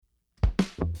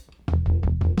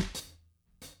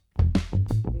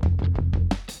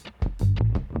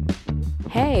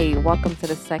Hey, welcome to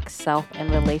the Sex, Self,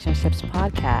 and Relationships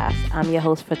podcast. I'm your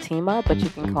host, Fatima, but you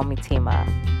can call me Tima.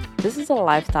 This is a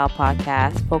lifestyle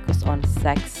podcast focused on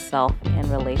sex, self, and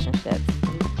relationships.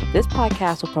 This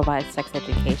podcast will provide sex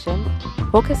education,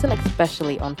 focusing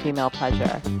especially on female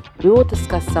pleasure. We will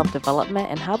discuss self-development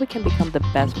and how we can become the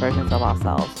best versions of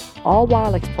ourselves, all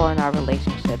while exploring our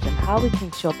relationships and how we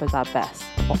can show up as our best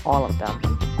for all of them.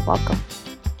 Welcome.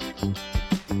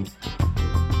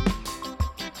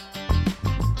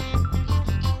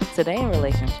 Today in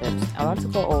relationships, I want to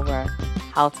go over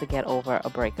how to get over a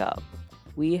breakup.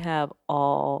 We have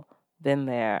all been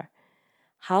there.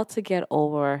 How to get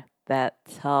over that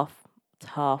tough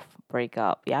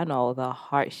breakup. Yeah, I know, the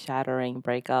heart-shattering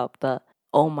breakup, the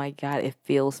oh my God, it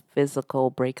feels physical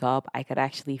breakup. I could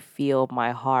actually feel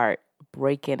my heart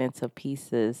breaking into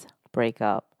pieces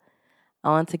breakup. I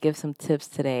want to give some tips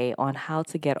today on how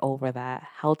to get over that,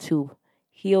 how to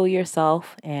heal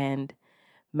yourself and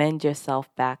mend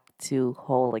yourself back to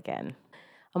whole again.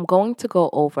 I'm going to go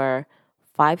over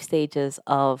 5 stages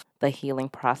of the healing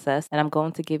process, and I'm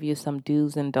going to give you some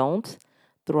do's and don'ts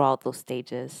throughout those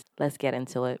stages. Let's get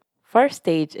into it. First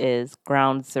stage is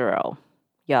ground zero.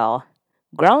 Y'all,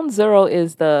 ground zero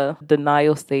is the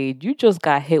denial stage. You just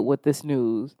got hit with this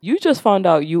news. You just found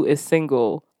out you is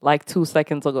single like 2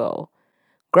 seconds ago.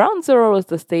 Ground zero is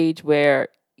the stage where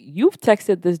you've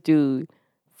texted this dude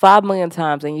 5 million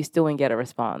times and you still didn't get a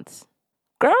response.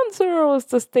 Ground zero is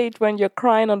the stage when you're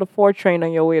crying on the 4 train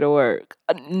on your way to work.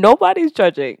 Nobody's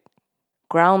judging.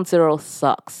 Ground zero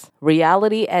sucks.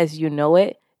 Reality as you know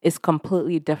it is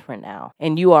completely different now.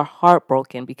 And you are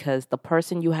heartbroken because the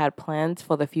person you had plans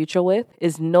for the future with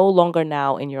is no longer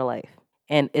now in your life.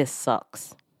 And it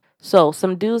sucks. So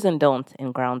some do's and don'ts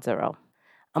in ground zero.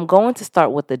 I'm going to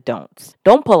start with the don'ts.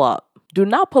 Don't pull up. Do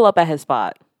not pull up at his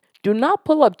spot. Do not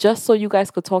pull up just so you guys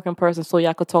could talk in person, so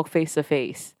y'all could talk face to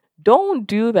face. Don't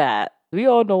do that. We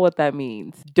all know what that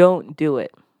means. Don't do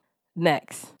it.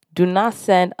 Next, do not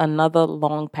send another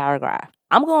long paragraph.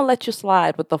 I'm going to let you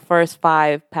slide with the first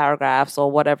 5 paragraphs or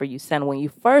whatever you send when you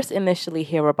first initially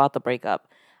hear about the breakup.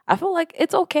 I feel like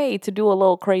it's okay to do a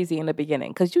little crazy in the beginning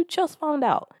because you just found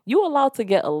out. You're allowed to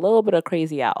get a little bit of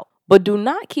crazy out. But do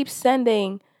not keep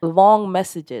sending long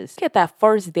messages. Get that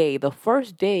first day, the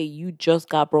first day you just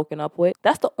got broken up with,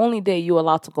 that's the only day you're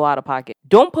allowed to go out of pocket.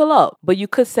 Don't pull up, but you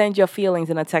could send your feelings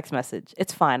in a text message.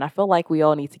 It's fine. I feel like we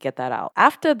all need to get that out.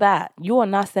 After that, you are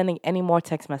not sending any more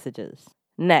text messages.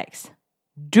 Next,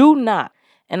 do not,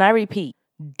 and I repeat,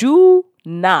 do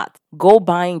not go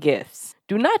buying gifts.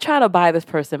 Do not try to buy this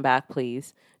person back,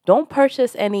 please. Don't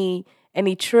purchase any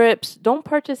trips. Don't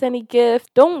purchase any gifts.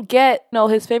 Don't get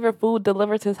his favorite food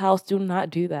delivered to his house. Do not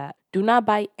do that. Do not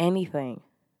buy anything.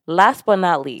 Last but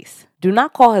not least, do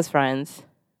not call his friends.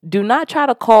 Do not try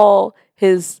to call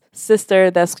his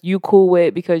sister that's you cool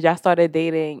with because y'all started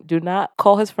dating. Do not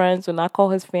call his friends. Do not call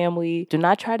his family. Do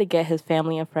not try to get his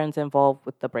family and friends involved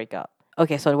with the breakup.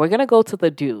 Okay, so we're going to go to the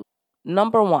do.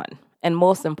 Number 1, and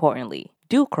most importantly,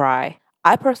 do cry.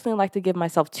 I personally like to give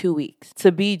myself 2 weeks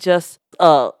to be just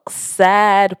a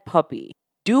sad puppy.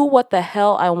 Do what the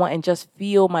hell I want and just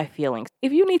feel my feelings.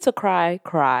 If you need to cry,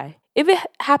 cry. If it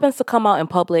happens to come out in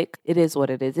public, it is what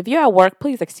it is. If you're at work,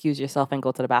 please excuse yourself and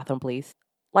go to the bathroom, please.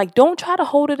 Don't try to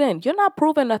hold it in. You're not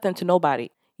proving nothing to nobody.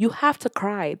 You have to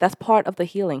cry. That's part of the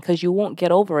healing because you won't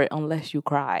get over it unless you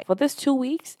cry. For this 2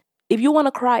 weeks, if you want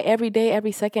to cry every day,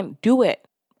 every second, do it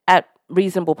at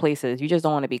reasonable places. You just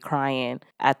don't want to be crying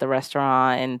at the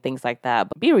restaurant and things like that.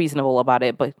 But be reasonable about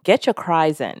it, but get your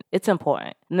cries in. It's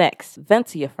important. Next, vent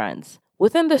to your friends.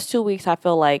 Within this 2 weeks, I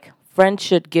feel like friends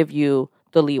should give you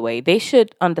the leeway. They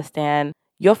should understand.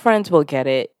 Your friends will get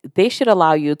it. They should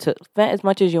allow you to vent as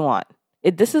much as you want.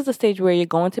 This is the stage where you're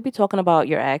going to be talking about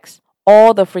your ex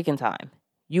all the freaking time.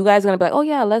 You guys are going to be like, oh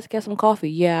yeah, let's get some coffee.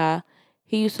 Yeah,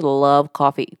 he used to love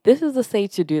coffee. This is the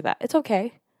stage to do that. It's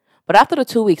okay. But after the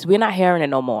 2 weeks, we're not hearing it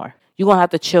no more. You're going to have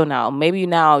to chill now. Maybe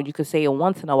now you could say it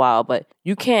once in a while, but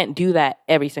you can't do that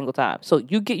every single time. So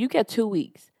you get 2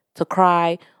 weeks to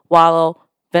cry, wallow,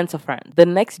 vent to friends. The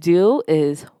next do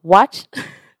is watch.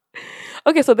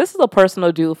 Okay, so this is a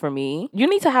personal do for me. You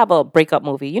need to have a breakup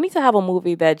movie. You need to have a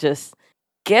movie that just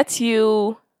gets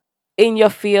you in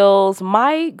your feels.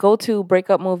 My go-to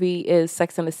breakup movie is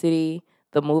Sex and the City,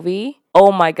 the movie.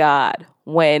 Oh my God.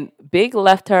 When Big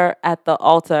left her at the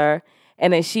altar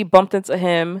and then she bumped into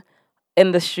him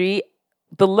in the street,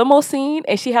 the limo scene,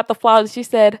 and she had the flowers. She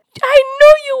said, I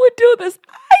knew you would do this.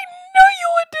 I knew you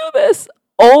would do this.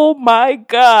 Oh my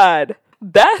God.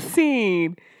 That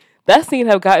scene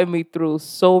have gotten me through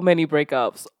so many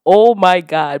breakups. Oh my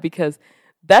God. Because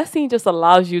that scene just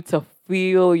allows you to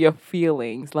feel your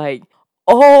feelings.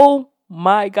 Oh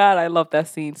my God, I love that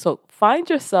scene. So find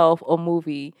yourself a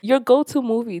movie, your go-to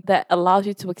movie that allows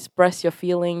you to express your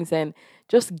feelings and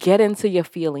just get into your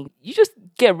feeling. You just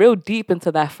get real deep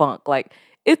into that funk. Like,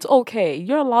 it's okay.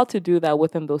 You're allowed to do that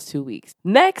within those 2 weeks.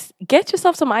 Next, get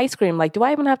yourself some ice cream. Like, do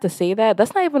I even have to say that?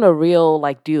 That's not even a real,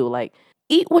 like, do. Like,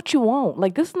 eat what you want.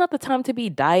 Like, this is not the time to be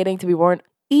dieting, to be worried.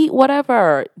 Eat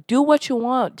whatever. Do what you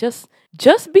want. Just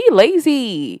be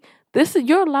lazy.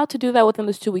 You're allowed to do that within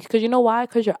those 2 weeks because you know why?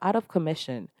 Because you're out of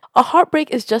commission. A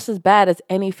heartbreak is just as bad as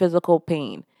any physical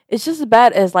pain. It's just as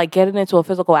bad as like getting into a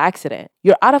physical accident.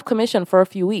 You're out of commission for a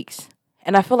few weeks.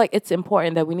 And I feel like it's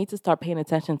important that we need to start paying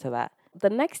attention to that. The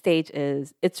next stage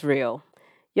is it's real.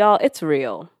 Y'all, it's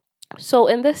real. So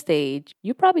in this stage,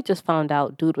 you probably just found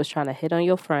out dude was trying to hit on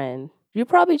your friend. You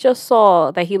probably just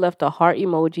saw that he left a heart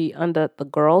emoji under the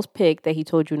girl's pic that he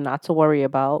told you not to worry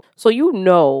about. So you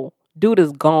know dude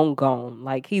is gone.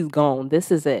 Like, he's gone.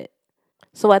 This is it.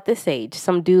 So at this age,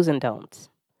 some do's and don'ts.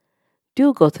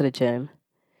 Do go to the gym.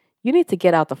 You need to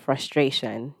get out the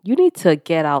frustration. You need to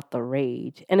get out the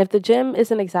rage. And if the gym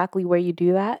isn't exactly where you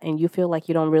do that and you feel like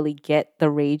you don't really get the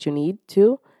rage you need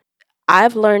to,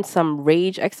 I've learned some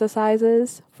rage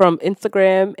exercises from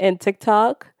Instagram and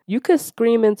TikTok. You could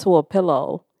scream into a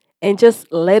pillow and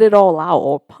just let it all out,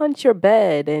 or punch your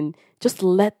bed and just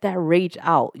let that rage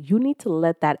out. You need to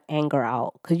let that anger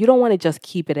out because you don't want to just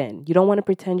keep it in. You don't want to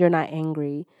pretend you're not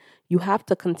angry. You have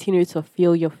to continue to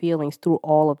feel your feelings through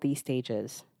all of these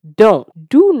stages. Do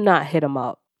not hit him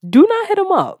up. Do not hit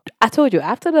him up. I told you,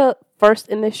 after the first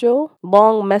initial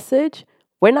long message,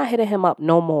 we're not hitting him up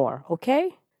no more,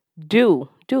 okay? Do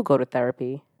go to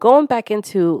therapy. Going back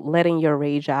into letting your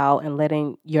rage out and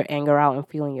letting your anger out and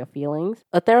feeling your feelings,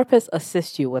 a therapist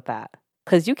assists you with that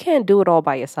because you can't do it all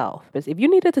by yourself. Because if you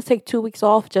needed to take 2 weeks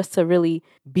off just to really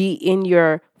be in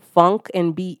your funk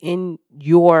and be in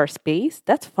your space,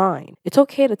 that's fine. It's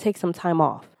okay to take some time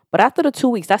off. But after the 2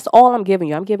 weeks, that's all I'm giving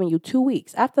you. I'm giving you 2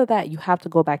 weeks. After that, you have to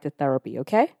go back to therapy,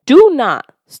 okay? Do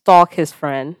not stalk his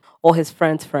friend or his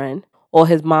friend's friend or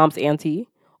his mom's auntie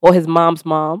or his mom's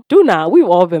mom. Do not. We've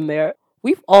all been there.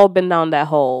 We've all been down that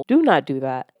hole. Do not do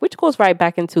that. Which goes right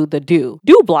back into the do.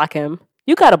 Do block him.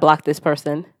 You got to block this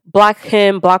person. Block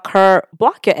him, block her,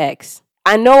 block your ex.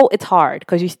 I know it's hard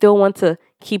because you still want to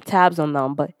keep tabs on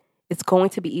them, but it's going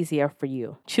to be easier for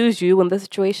you. Choose you in this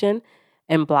situation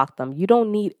and block them. You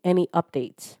don't need any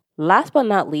updates. Last but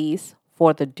not least,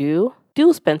 for the do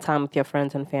spend time with your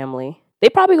friends and family. They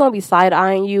probably going to be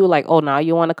side-eyeing you like, oh, now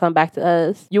you want to come back to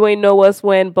us? You ain't know us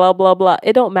when, blah, blah, blah.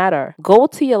 It don't matter. Go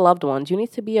to your loved ones. You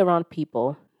need to be around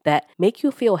people that make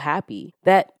you feel happy,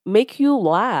 that make you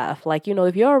laugh. Like, you know,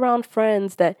 if you're around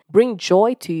friends that bring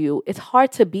joy to you, it's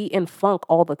hard to be in funk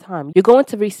all the time. You're going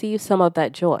to receive some of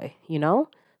that joy, you know?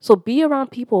 So be around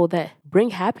people that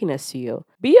bring happiness to you.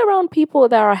 Be around people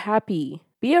that are happy.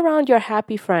 Be around your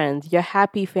happy friends, your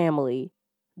happy family.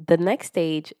 The next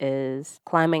stage is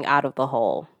climbing out of the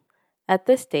hole. At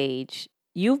this stage,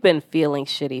 you've been feeling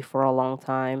shitty for a long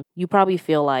time. You probably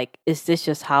feel like, is this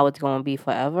just how it's going to be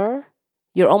forever?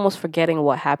 You're almost forgetting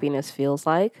what happiness feels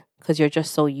like because you're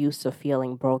just so used to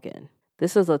feeling broken.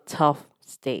 This is a tough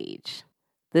stage.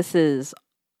 This is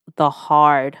the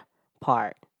hard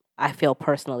part, I feel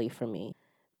personally for me,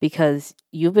 because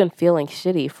you've been feeling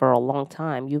shitty for a long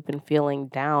time. You've been feeling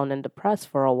down and depressed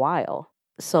for a while.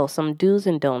 So some do's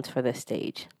and don'ts for this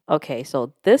stage. Okay,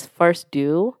 so this first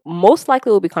do most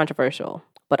likely will be controversial,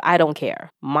 but I don't care.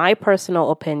 My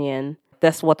personal opinion,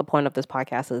 that's what the point of this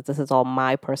podcast is. This is all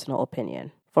my personal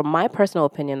opinion. For my personal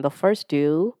opinion, the first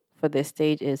do for this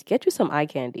stage is get you some eye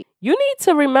candy. You need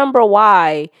to remember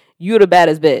why you're the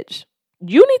baddest bitch.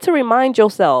 You need to remind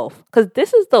yourself, because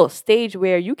this is the stage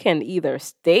where you can either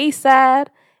stay sad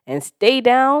and stay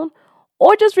down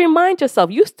or just remind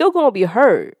yourself you still going to be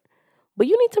hurt. But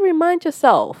you need to remind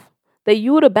yourself that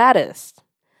you're the baddest.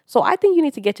 So I think you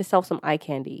need to get yourself some eye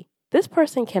candy. This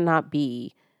person cannot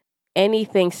be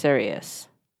anything serious.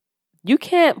 You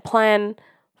can't plan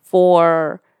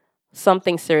for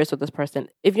something serious with this person.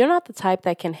 If you're not the type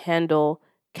that can handle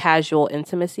casual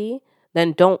intimacy,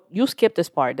 then you skip this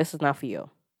part. This is not for you.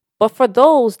 But for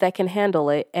those that can handle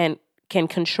it and can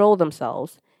control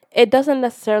themselves, it doesn't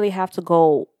necessarily have to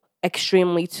go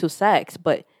extremely to sex,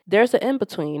 but there's an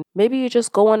in-between. Maybe you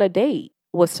just go on a date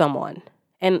with someone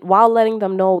and while letting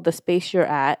them know the space you're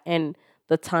at and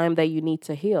the time that you need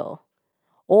to heal.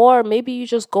 Or maybe you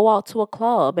just go out to a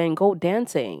club and go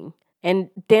dancing and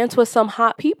dance with some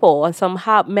hot people and some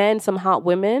hot men, some hot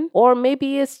women. Or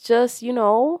maybe it's just,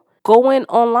 going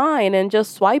online and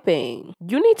just swiping.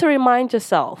 You need to remind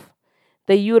yourself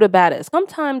that you're the baddest.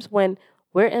 Sometimes when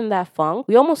we're in that funk,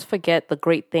 we almost forget the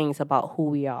great things about who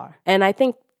we are. And I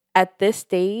think at this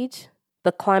stage,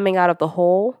 the climbing out of the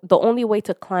hole, the only way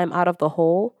to climb out of the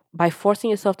hole by forcing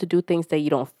yourself to do things that you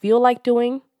don't feel like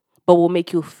doing, but will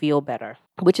make you feel better,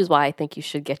 which is why I think you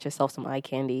should get yourself some eye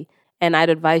candy. And I'd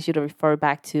advise you to refer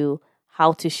back to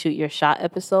How to Shoot Your Shot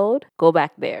episode. Go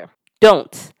back there.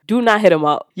 Do not hit him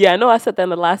up. Yeah, I know I said that in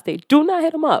the last stage. Do not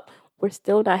hit him up. We're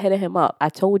still not hitting him up. I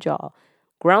told y'all.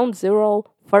 Ground Zero,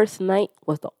 first night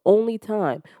was the only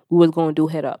time we was going to do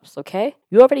hit ups, okay?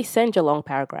 You already sent your long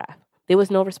paragraph. There was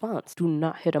no response. Do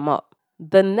not hit him up.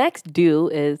 The next do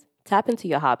is tap into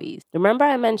your hobbies. Remember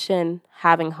I mentioned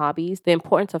having hobbies, the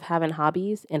importance of having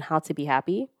hobbies and how to be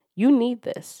happy? You need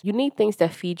this. You need things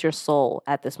that feed your soul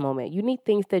at this moment. You need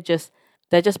things that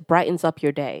just brightens up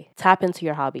your day. Tap into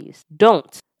your hobbies.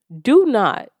 Do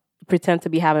not pretend to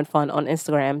be having fun on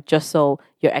Instagram just so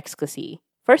your ex could see.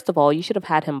 First of all, you should have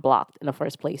had him blocked in the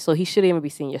first place, so he shouldn't even be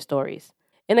seeing your stories.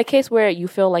 In a case where you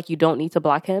feel like you don't need to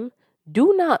block him,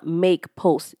 do not make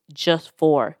posts just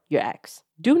for your ex.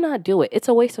 Do not do it. It's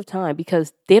a waste of time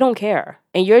because they don't care.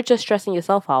 And you're just stressing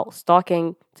yourself out,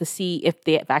 stalking to see if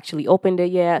they've actually opened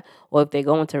it yet or if they're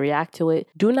going to react to it.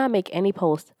 Do not make any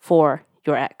posts for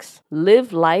your ex.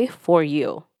 Live life for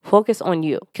you. Focus on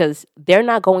you because they're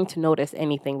not going to notice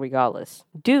anything regardless.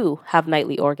 Do have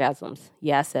nightly orgasms.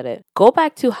 Yeah, I said it. Go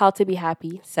back to How to Be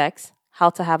Happy, Sex,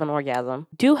 How to Have an Orgasm.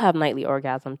 Do have nightly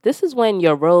orgasms. This is when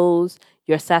your rose,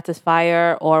 your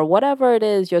satisfier, or whatever it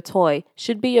is, your toy,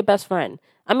 should be your best friend.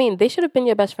 I mean, they should have been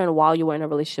your best friend while you were in a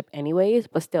relationship anyways,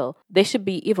 but still, they should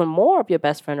be even more of your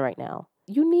best friend right now.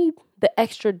 You need the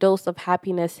extra dose of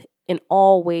happiness in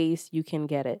all ways you can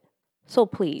get it. So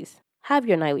please, have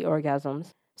your nightly orgasms.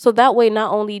 So that way,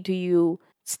 not only do you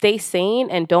stay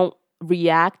sane and don't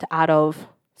react out of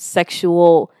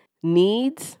sexual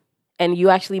needs, and you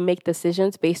actually make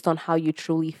decisions based on how you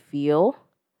truly feel,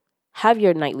 have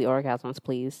your nightly orgasms,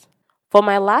 please. For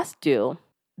my last do,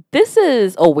 this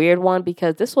is a weird one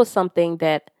because this was something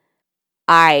that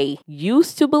I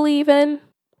used to believe in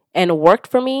and worked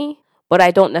for me, but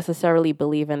I don't necessarily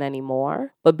believe in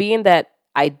anymore. But being that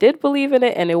I did believe in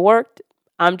it and it worked,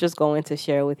 I'm just going to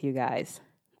share with you guys.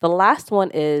 The last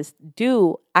one is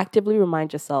do actively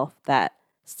remind yourself that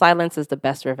silence is the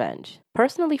best revenge.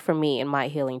 Personally, for me in my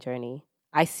healing journey,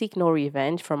 I seek no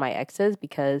revenge for my exes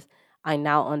because I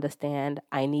now understand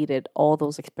I needed all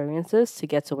those experiences to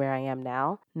get to where I am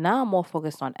now. Now I'm more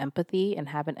focused on empathy and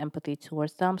having empathy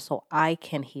towards them so I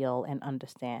can heal and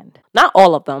understand. Not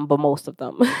all of them, but most of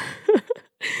them.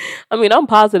 I mean, I'm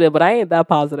positive, but I ain't that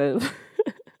positive.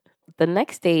 The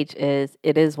next stage is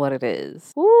it is what it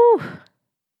is. Woo!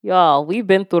 Y'all, we've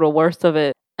been through the worst of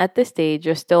it. At this stage,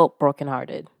 you're still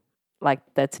brokenhearted.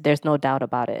 There's no doubt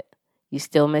about it. You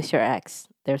still miss your ex.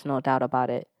 There's no doubt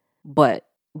about it. But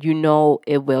you know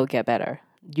it will get better.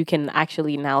 You can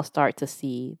actually now start to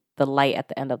see the light at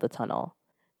the end of the tunnel.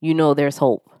 You know there's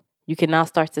hope. You can now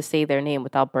start to say their name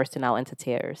without bursting out into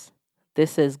tears.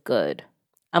 This is good.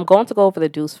 I'm going to go over the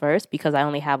do's first because I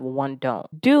only have one don't.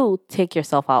 Do take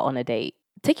yourself out on a date.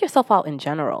 Take yourself out in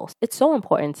general. It's so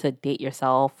important to date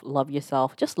yourself, love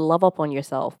yourself, just love up on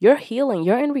yourself. You're healing.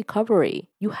 You're in recovery.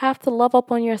 You have to love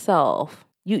up on yourself.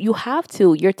 You have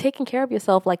to. You're taking care of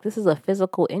yourself like this is a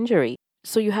physical injury.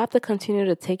 So you have to continue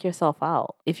to take yourself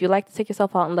out. If you like to take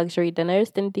yourself out on luxury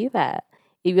dinners, then do that.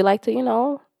 If you like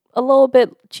to, a little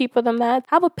bit cheaper than that,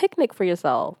 have a picnic for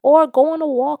yourself or go on a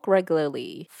walk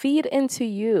regularly. Feed into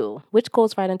you, which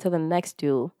goes right into the next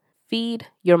do. Feed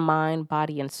your mind,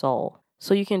 body, and soul.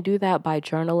 So you can do that by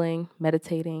journaling,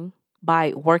 meditating,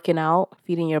 by working out,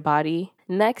 feeding your body.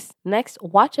 Next,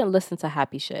 watch and listen to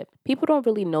happy shit. People don't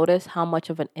really notice how much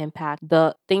of an impact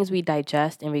the things we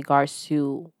digest in regards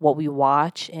to what we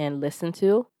watch and listen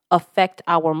to affect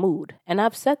our mood. And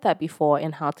I've said that before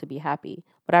in How to Be Happy.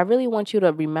 But I really want you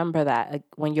to remember that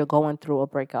when you're going through a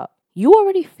breakup. You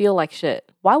already feel like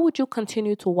shit. Why would you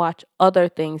continue to watch other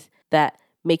things that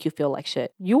make you feel like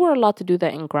shit? You were allowed to do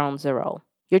that in Ground Zero.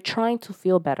 You're trying to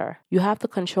feel better. You have to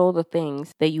control the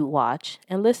things that you watch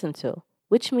and listen to,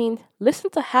 which means listen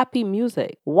to happy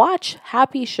music. Watch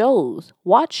happy shows.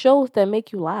 Watch shows that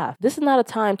make you laugh. This is not a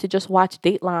time to just watch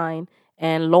Dateline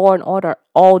and Law and Order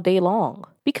all day long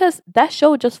because that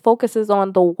show just focuses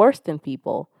on the worst in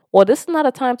people. Or this is not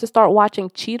a time to start watching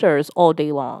Cheaters all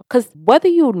day long because whether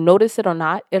you notice it or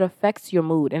not, it affects your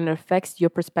mood and it affects your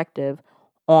perspective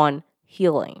on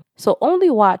healing. So only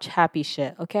watch happy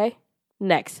shit, okay?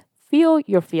 Next, feel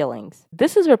your feelings.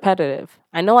 This is repetitive.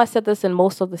 I know I said this in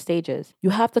most of the stages.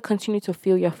 You have to continue to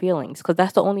feel your feelings because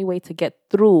that's the only way to get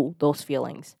through those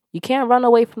feelings. You can't run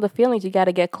away from the feelings. You got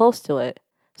to get close to it.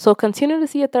 So continue to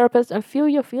see a therapist and feel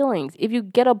your feelings. If you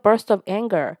get a burst of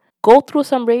anger, go through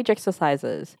some rage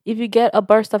exercises. If you get a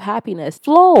burst of happiness,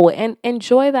 flow and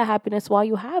enjoy that happiness while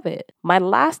you have it. My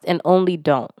last and only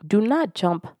don't. Do not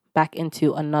jump back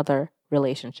into another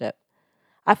relationship.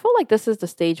 I feel like this is the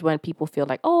stage when people feel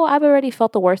like, oh, I've already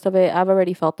felt the worst of it. I've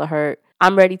already felt the hurt.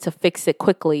 I'm ready to fix it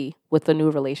quickly with a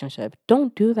new relationship.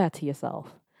 Don't do that to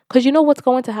yourself. Because you know what's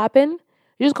going to happen?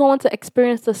 You're just going to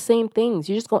experience the same things.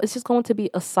 It's just going to be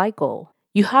a cycle.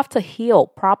 You have to heal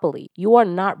properly. You are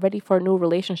not ready for a new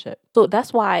relationship. So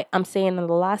that's why I'm saying in the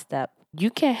last step,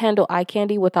 you can't handle eye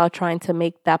candy without trying to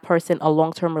make that person a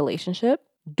long-term relationship.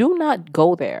 Do not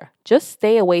go there. Just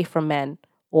stay away from men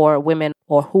or women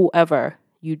or whoever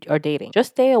you are dating.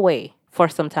 Just stay away for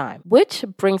some time. Which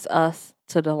brings us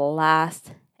to the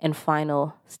last and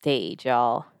final stage,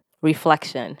 y'all.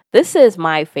 Reflection. This is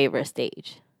my favorite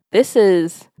stage. This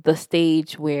is the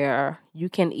stage where you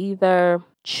can either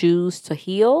choose to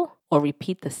heal or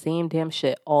repeat the same damn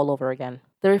shit all over again.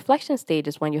 The reflection stage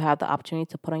is when you have the opportunity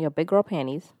to put on your big girl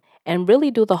panties and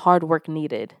really do the hard work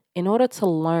needed in order to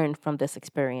learn from this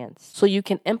experience so you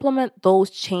can implement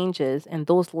those changes and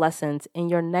those lessons in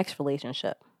your next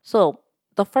relationship. So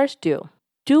the first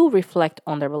do reflect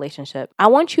on the relationship. I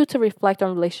want you to reflect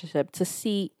on the relationship to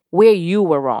see where you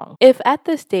were wrong. If at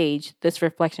this stage, this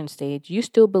reflection stage, you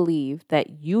still believe that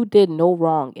you did no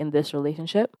wrong in this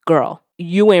relationship, girl,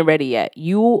 you ain't ready yet.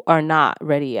 You are not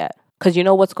ready yet. Because you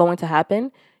know what's going to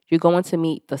happen? You're going to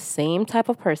meet the same type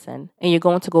of person and you're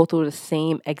going to go through the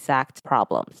same exact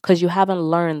problems because you haven't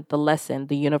learned the lesson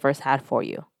the universe had for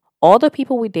you. All the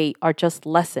people we date are just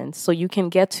lessons so you can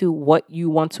get to what you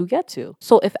want to get to.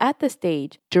 So if at this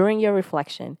stage, during your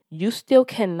reflection, you still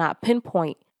cannot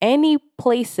pinpoint any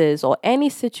places or any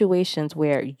situations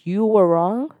where you were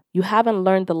wrong, you haven't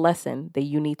learned the lesson that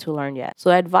you need to learn yet.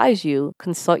 So I advise you,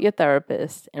 consult your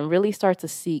therapist and really start to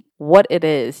seek what it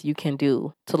is you can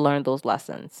do to learn those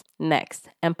lessons. Next,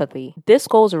 empathy. This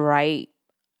goes right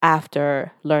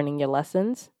after learning your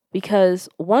lessons. Because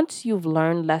once you've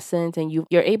learned lessons and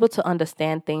you're able to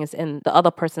understand things in the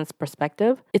other person's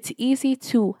perspective, it's easy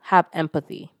to have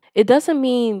empathy. It doesn't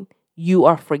mean you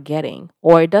are forgetting,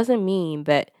 or it doesn't mean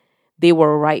that they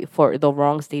were right for the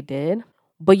wrongs they did,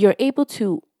 but you're able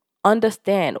to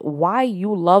understand why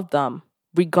you love them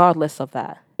regardless of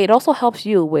that. It also helps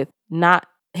you with not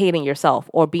hating yourself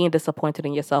or being disappointed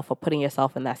in yourself or putting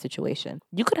yourself in that situation.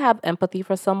 You could have empathy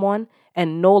for someone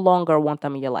and no longer want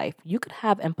them in your life. You could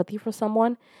have empathy for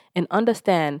someone and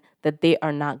understand that they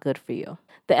are not good for you.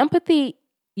 The empathy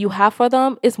you have for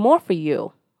them is more for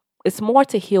you. It's more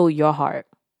to heal your heart.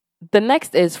 The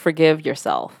next is forgive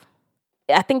yourself.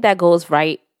 I think that goes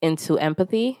right into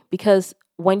empathy because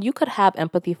when you could have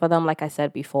empathy for them, like I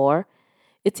said before,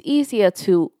 it's easier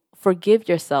to forgive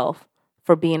yourself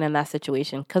for being in that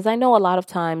situation. Because I know a lot of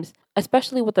times,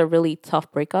 especially with the really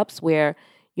tough breakups where,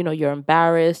 you're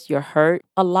embarrassed, you're hurt,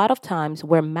 a lot of times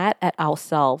we're mad at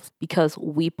ourselves because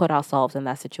we put ourselves in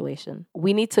that situation.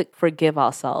 We need to forgive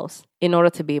ourselves in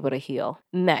order to be able to heal.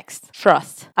 Next,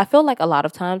 trust. I feel like a lot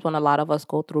of times when a lot of us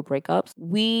go through breakups,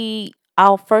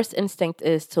 our first instinct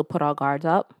is to put our guards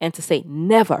up and to say,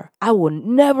 never. I will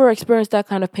never experience that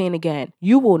kind of pain again.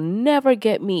 You will never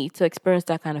get me to experience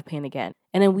that kind of pain again.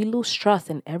 And then we lose trust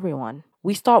in everyone.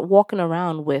 We start walking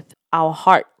around with our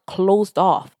heart closed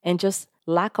off and just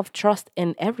lack of trust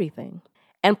in everything.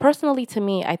 And personally, to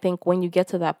me, I think when you get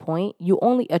to that point, you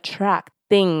only attract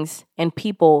things and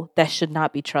people that should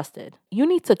not be trusted. You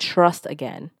need to trust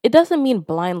again. It doesn't mean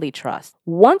blindly trust.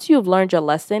 Once you've learned your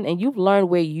lesson and you've learned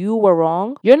where you were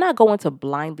wrong, you're not going to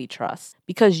blindly trust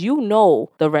because you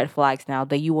know the red flags now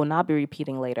that you will not be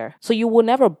repeating later. So you will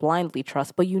never blindly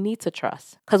trust, but you need to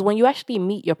trust. Because when you actually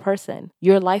meet your person,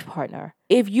 your life partner,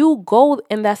 if you go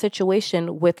in that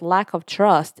situation with lack of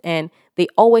trust and they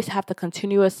always have to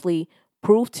continuously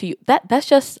prove to you, that's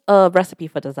just a recipe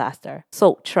for disaster.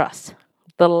 So trust.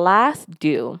 The last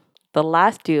do,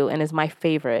 and is my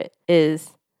favorite,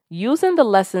 is using the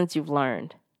lessons you've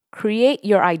learned. Create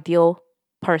your ideal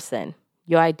person,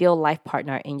 your ideal life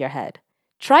partner in your head.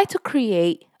 Try to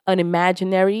create an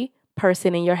imaginary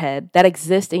person in your head that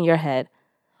exists in your head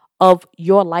of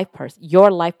your life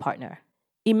partner.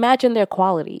 Imagine their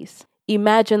qualities.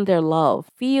 Imagine their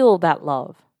love. Feel that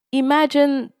love.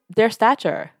 Imagine their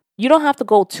stature. You don't have to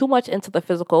go too much into the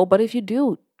physical, but if you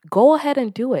do, go ahead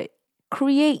and do it.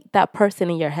 Create that person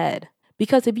in your head.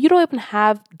 Because if you don't even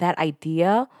have that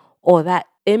idea or that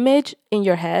image in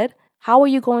your head, how are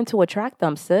you going to attract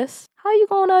them, sis? how are you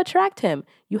going to attract him?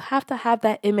 You have to have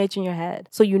that image in your head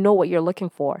so you know what you're looking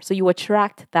for. So you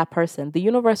attract that person. The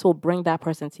universe will bring that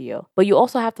person to you. But you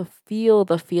also have to feel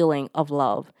the feeling of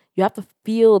love. You have to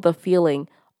feel the feeling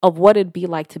of what it'd be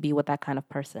like to be with that kind of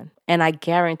person. And I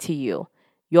guarantee you,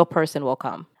 your person will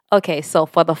come. Okay, so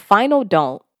for the final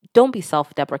don't be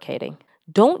self-deprecating.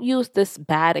 Don't use this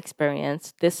bad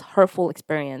experience, this hurtful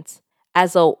experience,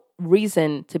 as a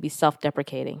reason to be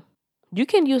self-deprecating. You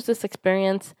can use this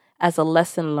experience as a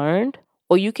lesson learned,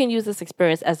 or you can use this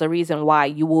experience as a reason why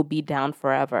you will be down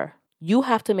forever. You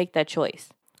have to make that choice.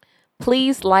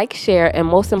 Please like, share, and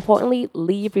most importantly,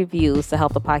 leave reviews to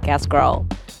help the podcast grow.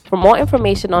 For more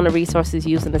information on the resources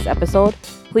used in this episode,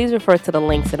 please refer to the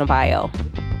links in the bio.